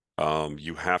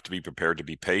 you have to be prepared to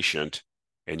be patient,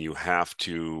 and you have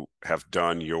to have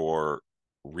done your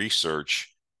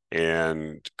research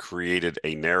and created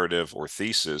a narrative or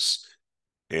thesis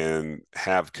and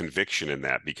have conviction in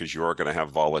that, because you are going to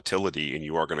have volatility and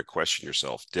you are going to question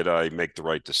yourself. Did I make the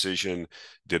right decision?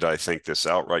 Did I think this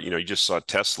out right? You just saw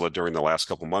Tesla during the last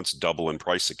couple of months double in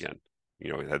price again.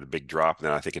 It had a big drop, and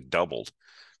then I think it doubled.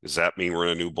 Does that mean we're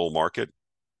in a new bull market?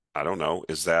 I don't know.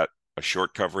 Is that a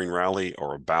short covering rally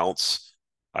or a bounce?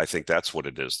 I think that's what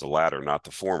it is, the latter, not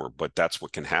the former, but that's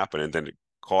what can happen. And then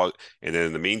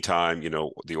in the meantime,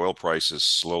 the oil price is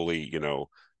slowly,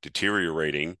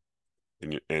 deteriorating,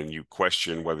 and you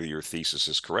question whether your thesis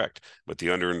is correct. But the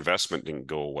underinvestment didn't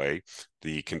go away.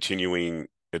 The continuing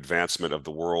advancement of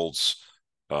the world's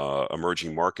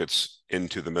emerging markets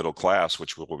into the middle class,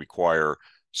 which will require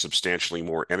substantially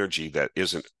more energy that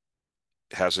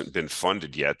hasn't been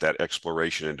funded yet. That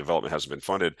exploration and development hasn't been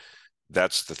funded.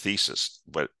 That's the thesis.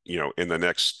 But in the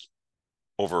next,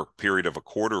 over a period of a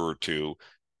quarter or two,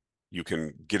 you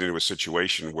can get into a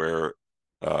situation where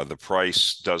the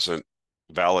price doesn't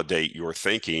validate your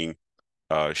thinking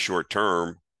short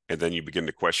term, and then you begin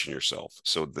to question yourself.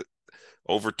 So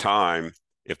over time,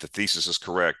 if the thesis is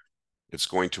correct, it's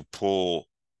going to pull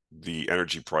the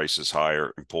energy prices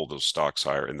higher and pull those stocks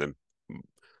higher, and then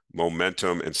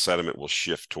momentum and sentiment will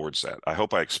shift towards that. I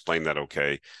hope I explained that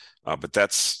okay, but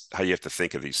that's how you have to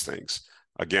think of these things.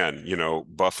 Again,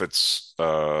 Buffett's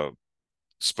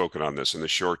spoken on this. In the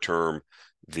short term,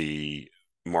 the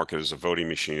market is a voting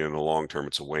machine. In the long term,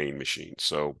 it's a weighing machine.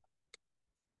 So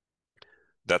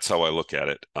that's how I look at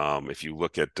it. If you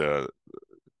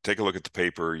take a look at the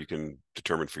paper, you can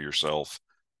determine for yourself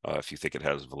if you think it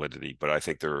has validity. But I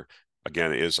think there,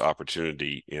 again, is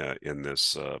opportunity in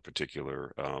this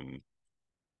particular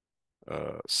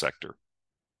sector.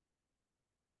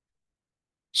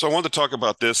 So I wanted to talk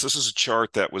about this. This is a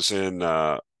chart that was in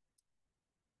the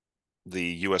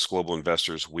U.S. Global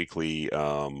Investors Weekly.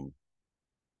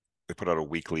 They put out a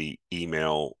weekly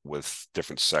email with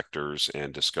different sectors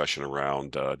and discussion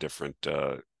around different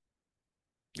the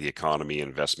economy,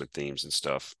 investment themes and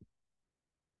stuff.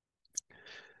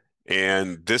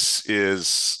 And this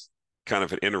is kind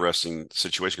of an interesting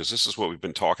situation because this is what we've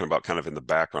been talking about kind of in the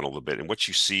background a little bit. And what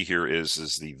you see here is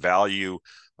the value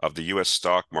of the U.S.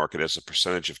 stock market as a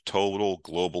percentage of total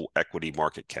global equity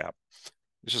market cap.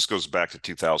 This just goes back to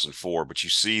 2004, but you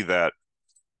see that,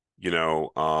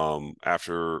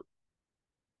 after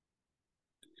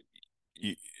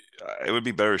you, it would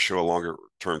be better to show a longer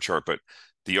term chart, but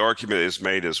the argument is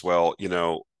made as well,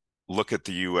 look at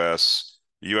the U.S.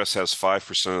 The U.S. has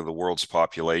 5% of the world's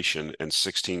population and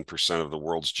 16% of the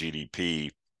world's GDP,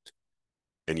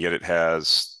 and yet it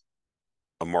has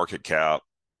a market cap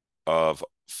of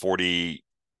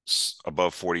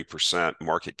above 40%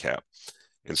 market cap.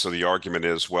 And so the argument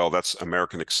is, well, that's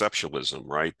American exceptionalism,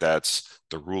 right? That's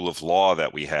the rule of law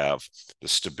that we have, the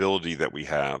stability that we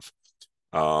have,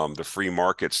 the free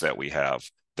markets that we have.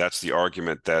 That's the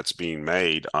argument that's being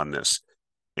made on this.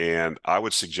 And I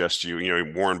would suggest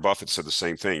Warren Buffett said the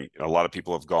same thing. A lot of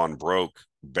people have gone broke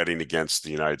betting against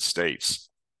the United States,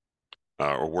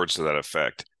 or words to that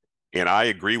effect. And I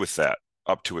agree with that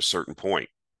up to a certain point.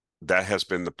 That has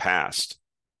been the past.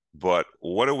 But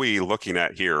what are we looking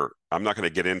at here? I'm not going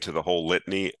to get into the whole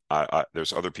litany.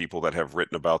 There's other people that have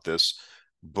written about this,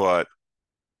 but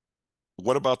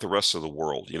what about the rest of the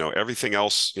world? Everything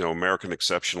else, American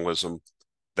exceptionalism,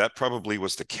 that probably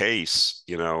was the case,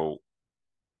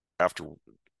 after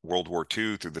World War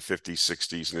II through the 50s,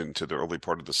 60s, and into the early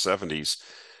part of the 70s,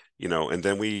 and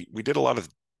then we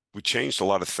changed a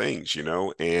lot of things,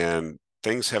 and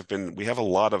we have a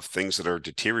lot of things that are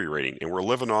deteriorating, and we're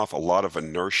living off a lot of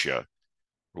inertia.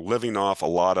 We're living off a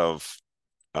lot of,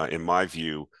 in my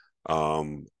view,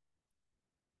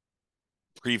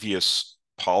 previous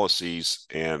policies,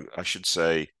 and I should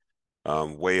say,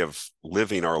 way of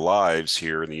living our lives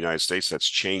here in the United States that's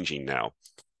changing now.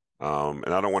 And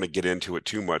I don't want to get into it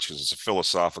too much because it's a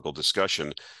philosophical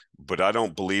discussion, but I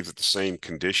don't believe that the same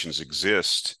conditions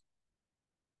exist.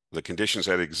 The conditions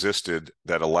that existed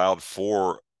that allowed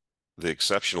for the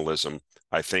exceptionalism,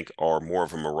 I think, are more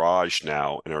of a mirage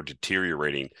now and are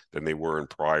deteriorating than they were in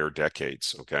prior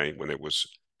decades, okay, when it was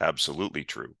absolutely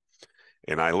true.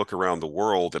 And I look around the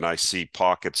world and I see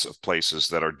pockets of places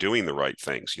that are doing the right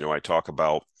things. I talk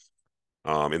about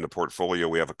in the portfolio,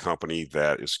 we have a company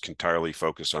that is entirely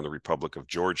focused on the Republic of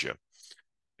Georgia.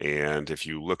 And if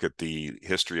you look at the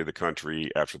history of the country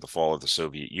after the fall of the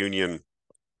Soviet Union,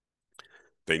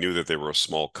 they knew that they were a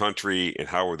small country, and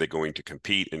how were they going to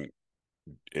compete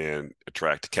and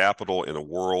attract capital in a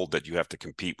world that you have to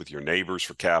compete with your neighbors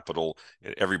for capital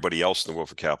and everybody else in the world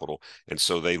for capital. And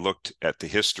so they looked at the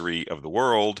history of the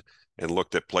world and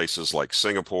looked at places like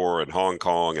Singapore and Hong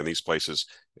Kong and these places.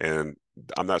 And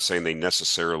I'm not saying they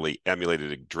necessarily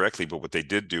emulated it directly, but what they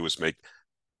did do is make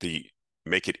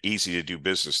it easy to do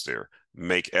business there,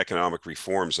 make economic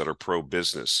reforms that are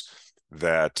pro-business,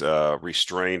 that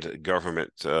restrained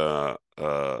government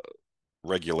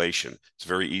regulation. It's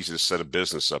very easy to set a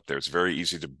business up there. It's very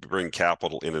easy to bring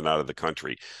capital in and out of the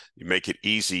country. You make it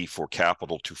easy for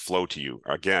capital to flow to you.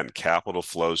 Again, capital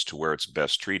flows to where it's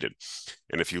best treated.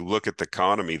 And if you look at the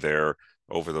economy there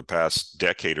over the past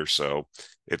decade or so,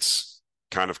 it's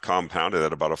kind of compounded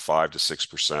at about a 5 to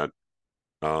 6%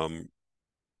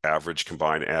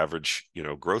 combined average,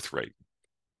 growth rate.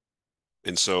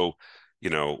 And so,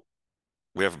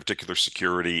 we have a particular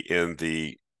security in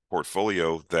the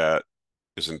portfolio that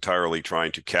is entirely trying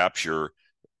to capture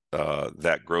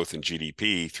that growth in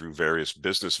GDP through various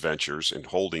business ventures and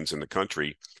holdings in the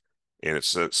country, and it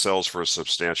sells for a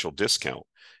substantial discount.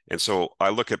 And so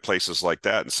I look at places like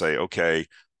that and say, okay,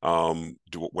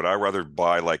 would I rather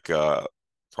buy like a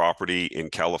property in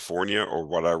California, or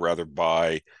would I rather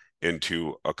buy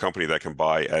into a company that can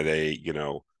buy at a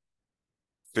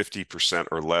 50%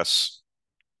 or less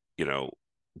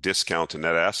discount to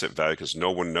net asset value because no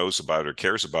one knows about it or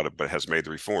cares about it, but has made the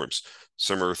reforms?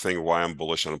 Similar thing why I'm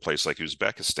bullish on a place like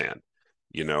Uzbekistan.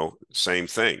 Same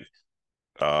thing.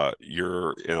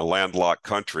 You're in a landlocked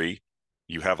country.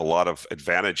 You have a lot of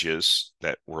advantages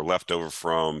that were left over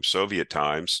from Soviet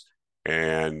times.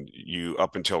 And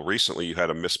up until recently, you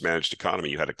had a mismanaged economy.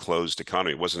 You had a closed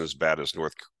economy. It wasn't as bad as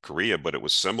North Korea, but it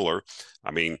was similar.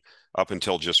 I mean, up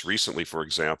until just recently, for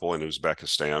example, in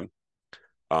Uzbekistan,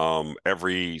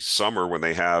 every summer when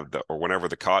they have or whenever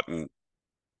the cotton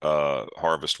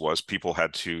harvest was, people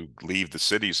had to leave the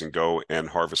cities and go and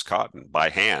harvest cotton by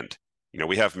hand.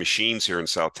 We have machines here in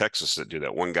South Texas that do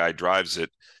that. One guy drives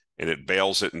it and it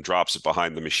bales it and drops it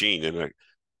behind the machine, and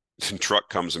a truck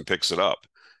comes and picks it up.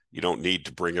 You don't need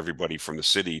to bring everybody from the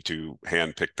city to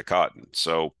hand pick the cotton.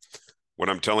 So what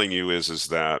I'm telling you is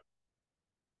that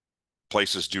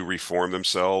places do reform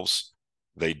themselves.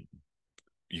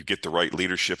 You get the right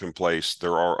leadership in place.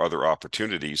 There are other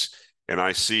opportunities. And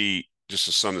I see, just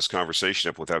to sum this conversation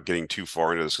up without getting too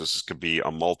far into this, because this could be a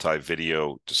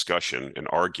multi-video discussion and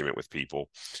argument with people.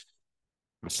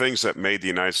 The things that made the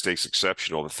United States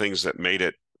exceptional, the things that made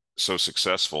it so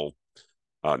successful,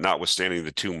 notwithstanding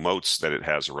the two moats that it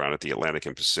has around it, the Atlantic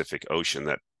and Pacific Ocean,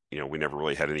 that, we never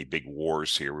really had any big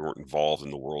wars here. We weren't involved in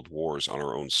the world wars on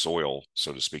our own soil,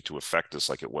 so to speak, to affect us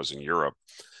like it was in Europe.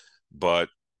 But,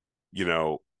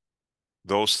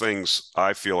 those things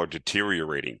I feel are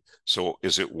deteriorating. So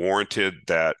is it warranted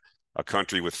that a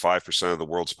country with 5% of the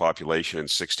world's population and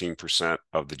 16%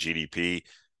 of the GDP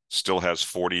still has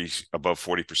above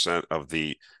 40% of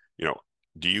the,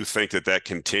 do you think that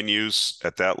continues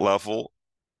at that level,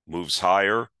 moves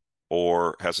higher,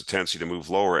 or has a tendency to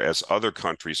move lower as other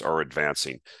countries are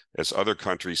advancing, as other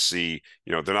countries see,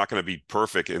 they're not going to be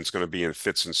perfect and it's going to be in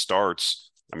fits and starts.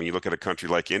 I mean, you look at a country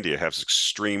like India, it has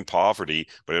extreme poverty,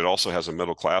 but it also has a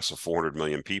middle class of 400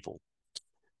 million people.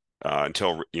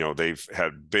 Until, they've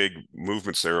had big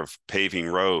movements there of paving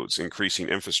roads, increasing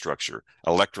infrastructure,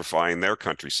 electrifying their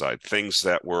countryside, things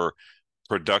that were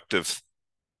productivity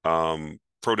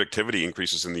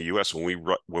increases in the U.S.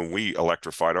 when we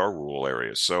electrified our rural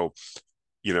areas. So,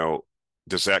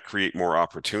 does that create more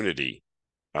opportunity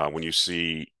when you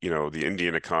see, the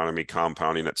Indian economy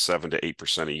compounding at 7 to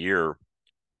 8% a year,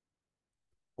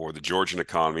 or the Georgian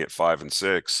economy at 5 and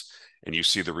 6, and you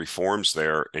see the reforms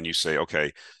there, and you say,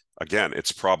 okay, again,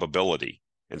 it's probability.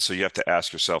 And so you have to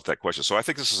ask yourself that question. So I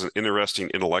think this is an interesting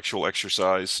intellectual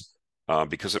exercise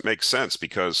because it makes sense,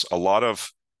 because a lot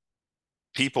of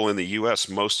people in the U.S.,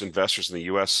 most investors in the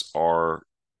U.S.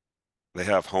 they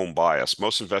have home bias.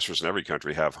 Most investors in every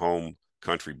country have home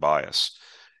country bias.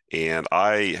 And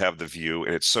I have the view,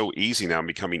 and it's so easy now,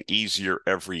 becoming easier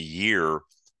every year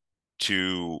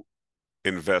to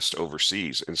invest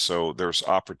overseas. And so there's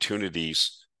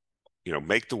opportunities,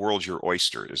 make the world your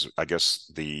oyster is, I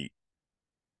guess, the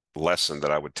lesson that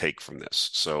I would take from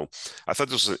this. So I thought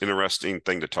this was an interesting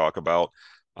thing to talk about.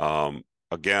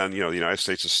 Again, the United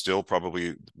States is still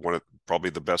probably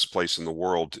the best place in the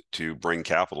world to bring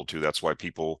capital to. That's why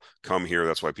people come here.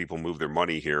 That's why people move their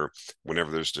money here whenever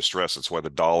there's distress. That's why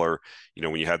the dollar,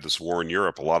 when you had this war in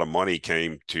Europe, a lot of money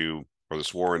came to, or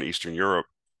this war in Eastern Europe,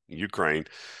 Ukraine.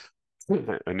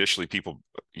 Initially,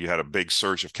 you had a big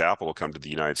surge of capital come to the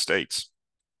United States,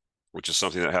 which is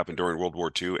something that happened during World War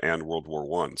II and World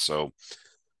War I. So,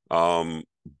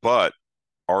 but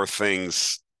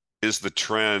is the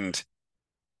trend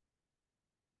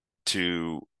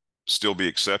to still be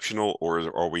exceptional,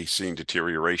 or are we seeing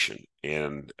deterioration?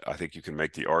 And I think you can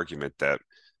make the argument that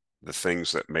the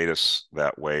things that made us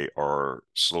that way are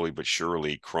slowly but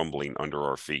surely crumbling under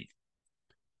our feet.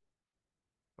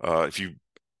 If you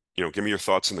give me your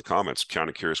thoughts in the comments. I'm kind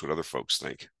of curious what other folks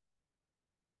think.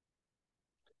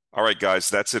 All right, guys,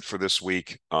 that's it for this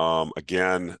week.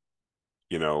 Again,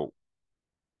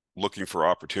 looking for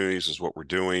opportunities is what we're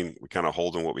doing. We're kind of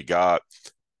holding what we got.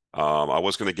 I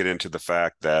was going to get into the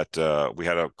fact that we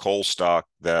had a coal stock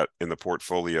that in the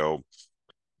portfolio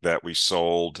that we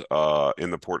sold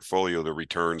in the portfolio. The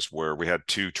returns where we had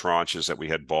 2 tranches that we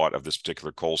had bought of this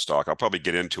particular coal stock. I'll probably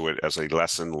get into it as a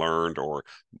lesson learned, or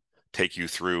take you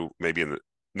through maybe in the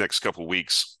next couple of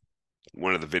weeks,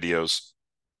 one of the videos,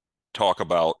 talk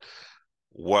about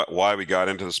why we got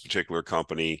into this particular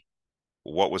company,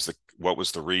 what was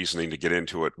the reasoning to get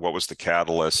into it, what was the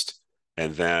catalyst,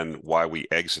 and then why we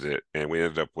exited. And we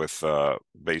ended up with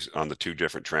based on the 2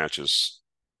 different tranches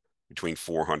between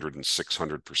 400 and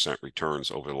 600%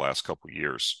 returns over the last couple of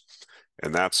years.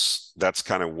 And that's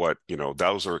kind of what,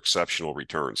 those are exceptional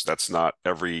returns. That's not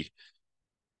every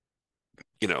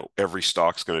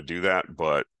stock's going to do that,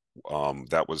 but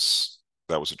that was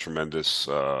a tremendous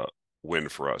win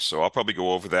for us. So I'll probably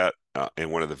go over that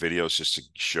in one of the videos, just to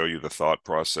show you the thought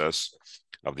process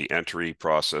of the entry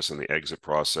process and the exit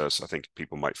process. I think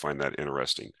people might find that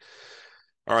interesting.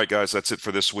 All right, guys, that's it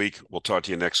for this week. We'll talk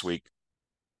to you next week.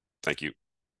 Thank you.